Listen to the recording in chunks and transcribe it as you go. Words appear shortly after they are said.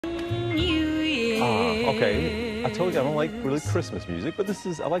Okay, I told you I don't like really Christmas music, but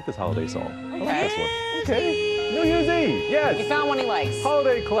I like this holiday song. I like this one. Okay, New Year's Eve, yes. You found one he likes.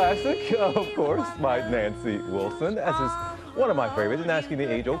 Holiday classic, of course, by Nancy Wilson, as is one of my favorites, and asking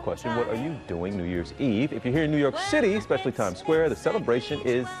the age-old question, what are you doing New Year's Eve? If you're here in New York City, especially Times Square, the celebration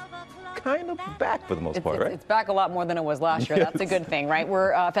is kind of back for the most part, right? It's back a lot more than it was last year. That's a good thing, right?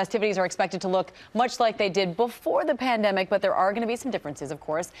 Festivities are expected to look much like they did before the pandemic, but there are going to be some differences, of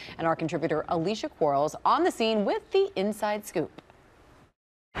course. And our contributor, Alicia Quarles, on the scene with the inside scoop.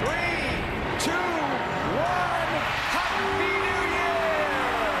 3, 2, 1, Happy New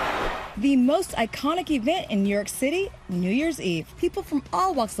Year! The most iconic event in New York City, New Year's Eve. People from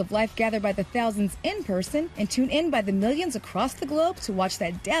all walks of life gather by the thousands in person and tune in by the millions across the globe to watch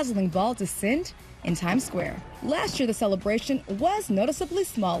that dazzling ball descend in Times Square. Last year, the celebration was noticeably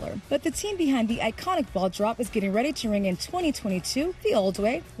smaller, but the team behind the iconic ball drop is getting ready to ring in 2022 the old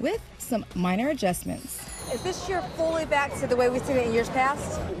way with some minor adjustments. Is this year fully back to the way we've seen it in years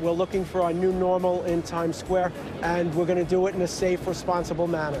past? We're looking for our new normal in Times Square, and we're going to do it in a safe, responsible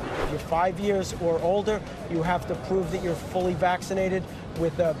manner. If you're 5 years or older, you have to prove that you're fully vaccinated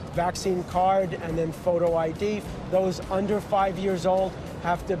with a vaccine card and then photo ID. Those under 5 years old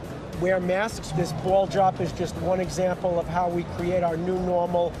have to wear masks. This ball drop is just one example of how we create our new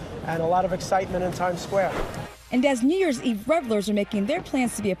normal and a lot of excitement in Times Square. And as New Year's Eve revelers are making their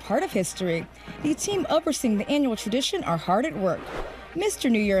plans to be a part of history, the team overseeing the annual tradition are hard at work.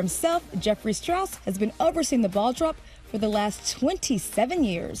 Mr. New Year himself, Jeffrey Strauss, has been overseeing the ball drop for the last 27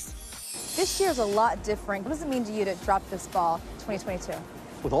 years. This year's a lot different. What does it mean to you to drop this ball 2022?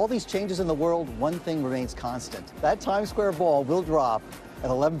 With all these changes in the world, one thing remains constant. That Times Square ball will drop at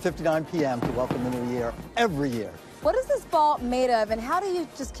 11:59 p.m. to welcome the new year every year. What is this ball made of, and how do you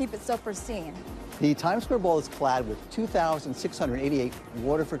just keep it so pristine? The Times Square ball is clad with 2,688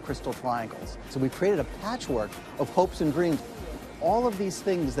 Waterford crystal triangles. So we've created a patchwork of hopes and dreams. All of these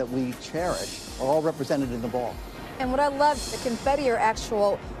things that we cherish are all represented in the ball. And what I love, the confetti are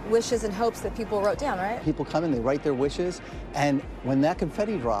actual wishes and hopes that people wrote down, right? People come in, they write their wishes, and when that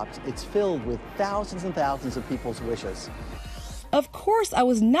confetti drops, it's filled with thousands and thousands of people's wishes. Of course, I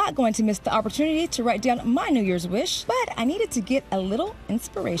was not going to miss the opportunity to write down my New Year's wish, but I needed to get a little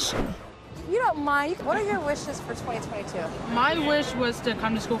inspiration. You don't mind. What are your wishes for 2022? My wish was to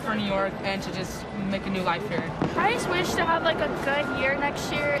come to school for New York and to just make a new life here. I just wish to have like a good year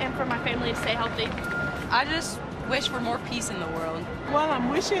next year and for my family to stay healthy. I just wish for more peace in the world. Well, I'm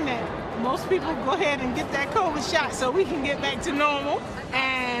wishing that most people go ahead and get that COVID shot so we can get back to normal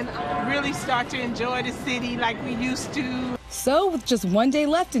and really start to enjoy the city like we used to. So, with just one day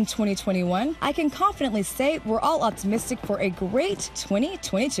left in 2021, I can confidently say we're all optimistic for a great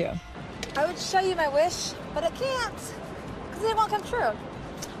 2022. I would show you my wish, but I can't, because it won't come true.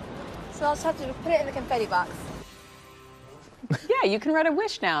 So I'll just have to put it in the confetti box. Yeah, you can write a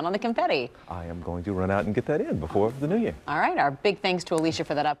wish down on the confetti. I am going to run out and get that in before the new year. All right, our big thanks to Alicia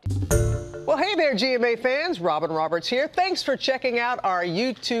for that update. Well, hey there, GMA fans. Robin Roberts here. Thanks for checking out our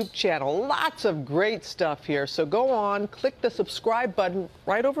YouTube channel. Lots of great stuff here. So go on, click the subscribe button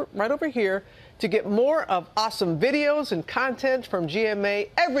right over here to get more of awesome videos and content from GMA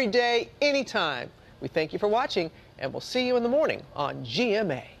every day, anytime. We thank you for watching, and we'll see you in the morning on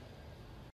GMA.